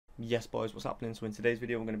Yes boys, what's happening? So in today's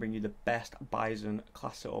video I'm going to bring you the best Bison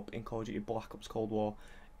class setup in Call of Duty Black Ops Cold War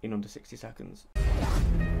in under 60 seconds.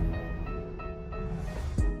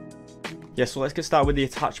 Yeah, so let's get started with the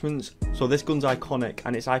attachments. So this gun's iconic,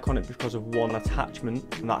 and it's iconic because of one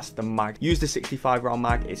attachment, and that's the mag. Use the 65 round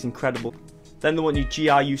mag, it's incredible. Then they want your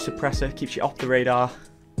GRU suppressor, keeps you off the radar.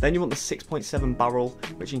 Then you want the 6.7 barrel,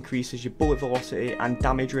 which increases your bullet velocity and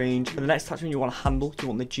damage range. And the next attachment you want to handle, you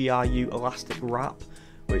want the GRU elastic wrap,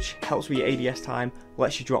 which helps with your ADS time,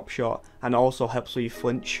 lets you drop shot, and also helps with your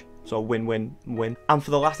flinch. So win-win-win. And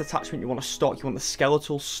for the last attachment you want a stock, you want the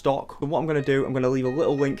skeletal stock. And what I'm going to do, I'm going to leave a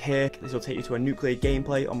little link here. This will take you to a nuclear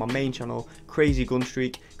gameplay on my main channel. Crazy gun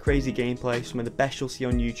streak, crazy gameplay, some of the best you'll see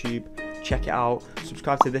on YouTube. Check it out.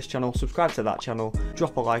 Subscribe to this channel, subscribe to that channel.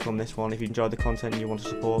 Drop a like on this one if you enjoyed the content and you want to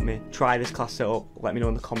support me. Try this class setup, let me know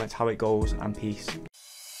in the comments how it goes, and peace.